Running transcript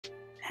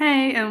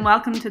Hey, and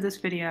welcome to this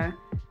video.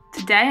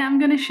 Today I'm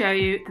going to show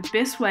you the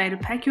best way to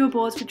pack your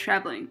boards for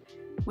traveling,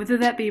 whether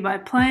that be by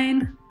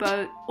plane,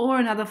 boat, or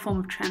another form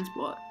of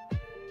transport.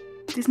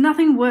 There's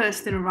nothing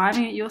worse than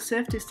arriving at your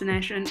surf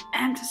destination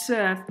and to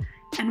surf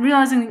and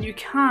realizing that you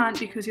can't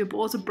because your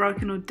boards are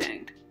broken or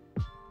dinged.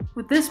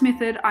 With this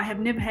method, I have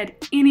never had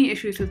any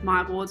issues with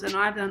my boards, and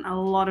I've done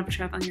a lot of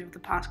traveling over the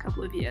past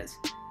couple of years.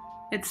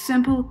 It's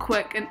simple,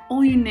 quick, and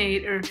all you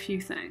need are a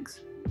few things.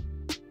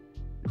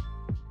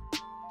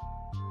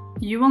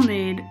 You will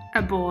need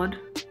a board,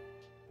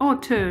 or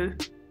two,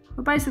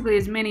 or basically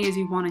as many as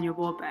you want in your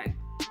board bag.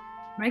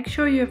 Make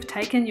sure you have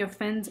taken your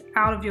fins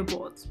out of your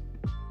boards.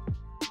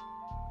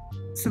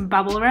 Some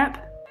bubble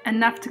wrap,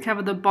 enough to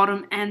cover the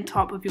bottom and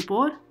top of your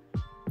board.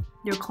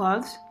 Your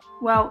clothes.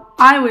 Well,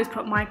 I always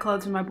put my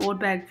clothes in my board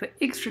bag for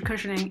extra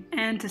cushioning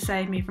and to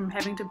save me from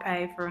having to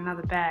pay for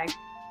another bag.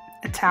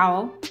 A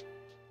towel.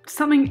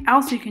 Something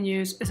else you can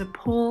use is a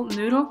pool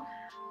noodle.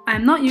 I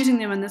am not using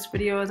them in this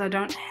video as I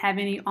don't have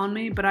any on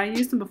me, but I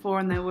used them before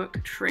and they worked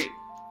a treat.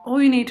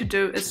 All you need to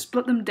do is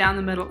split them down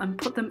the middle and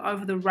put them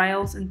over the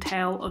rails and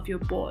tail of your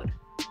board.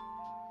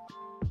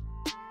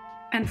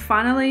 And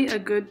finally, a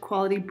good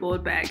quality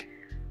board bag.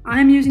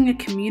 I am using a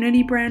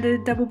community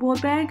branded double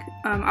board bag.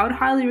 I would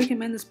highly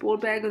recommend this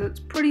board bag as it's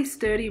pretty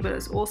sturdy but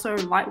it's also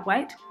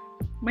lightweight.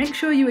 Make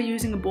sure you are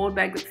using a board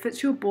bag that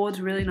fits your boards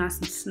really nice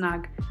and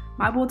snug.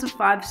 My boards are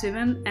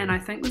 5'7" and I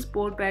think this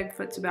board bag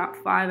fits about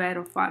 5'8"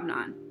 or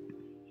 5'9".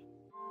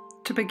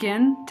 To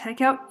begin, take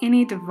out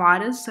any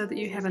dividers so that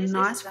you have a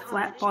nice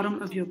flat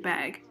bottom of your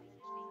bag.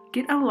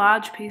 Get a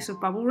large piece of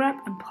bubble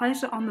wrap and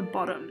place it on the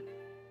bottom.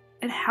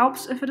 It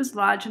helps if it is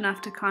large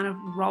enough to kind of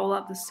roll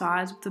up the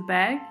sides of the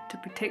bag to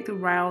protect the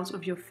rails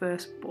of your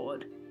first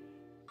board.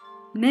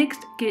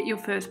 Next, get your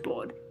first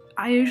board.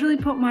 I usually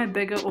put my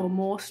bigger or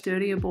more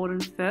sturdier board in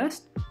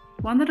first,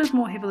 one that is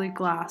more heavily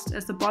glassed,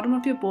 as the bottom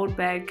of your board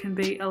bag can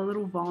be a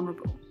little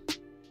vulnerable.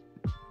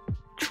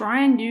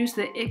 Try and use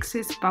the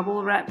excess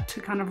bubble wrap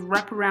to kind of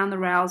wrap around the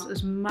rails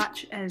as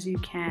much as you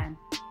can.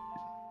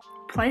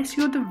 Place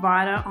your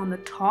divider on the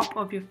top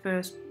of your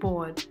first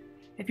board.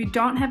 If you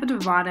don't have a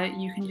divider,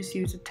 you can just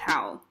use a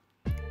towel.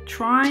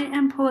 Try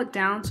and pull it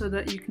down so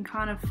that you can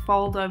kind of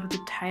fold over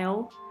the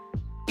tail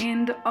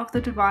end of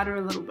the divider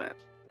a little bit.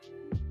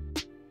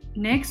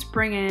 Next,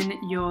 bring in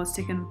your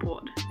second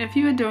board. If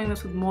you are doing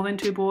this with more than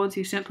two boards,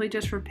 you simply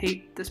just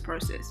repeat this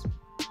process.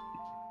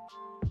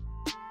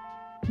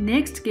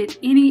 Next, get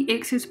any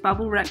excess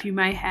bubble wrap you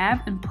may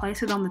have and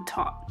place it on the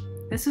top.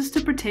 This is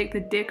to protect the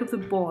deck of the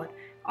board.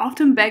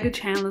 Often baggage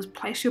handlers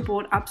place your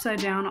board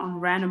upside down on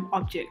random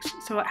objects,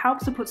 so it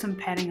helps to put some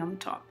padding on the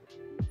top,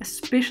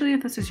 especially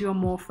if this is your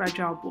more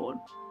fragile board.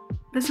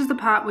 This is the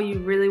part where you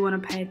really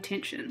want to pay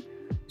attention.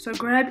 So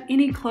grab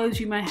any clothes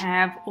you may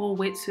have, or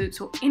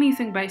wetsuits, or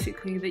anything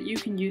basically that you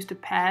can use to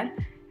pad,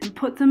 and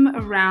put them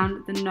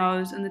around the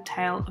nose and the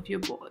tail of your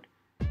board.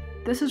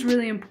 This is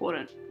really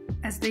important,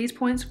 as these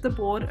points of the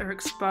board are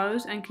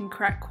exposed and can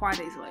crack quite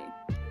easily.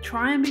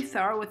 Try and be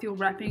thorough with your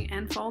wrapping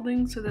and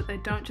folding so that they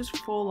don't just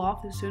fall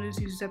off as soon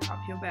as you zip up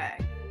your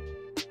bag.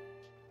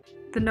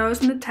 The nose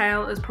and the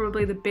tail is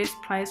probably the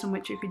best place in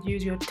which you could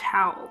use your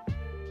towel.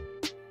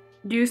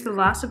 Use the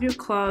last of your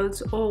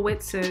clothes or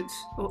wetsuits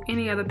or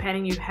any other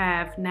padding you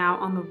have now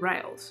on the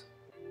rails,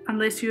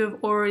 unless you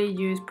have already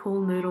used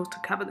pool noodles to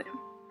cover them.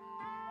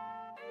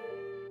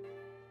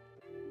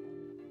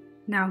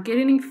 Now get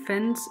any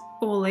fins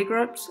or leg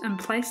ropes and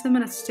place them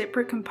in a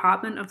separate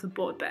compartment of the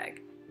board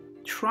bag.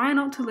 Try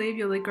not to leave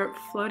your leg rope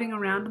floating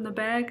around in the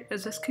bag,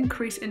 as this can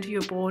crease into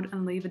your board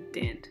and leave a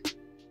dent.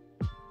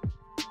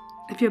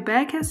 If your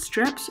bag has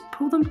straps,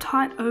 pull them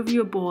tight over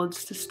your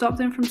boards to stop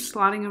them from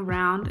sliding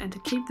around and to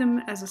keep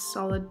them as a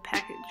solid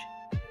package.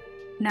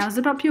 Now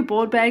zip up your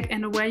board bag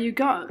and away you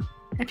go.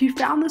 If you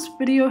found this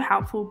video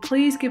helpful,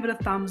 please give it a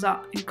thumbs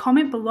up and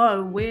comment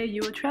below where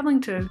you are traveling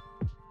to.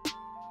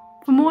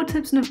 For more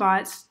tips and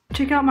advice,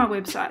 check out my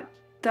website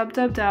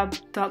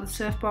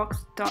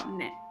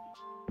www.thesurfbox.net.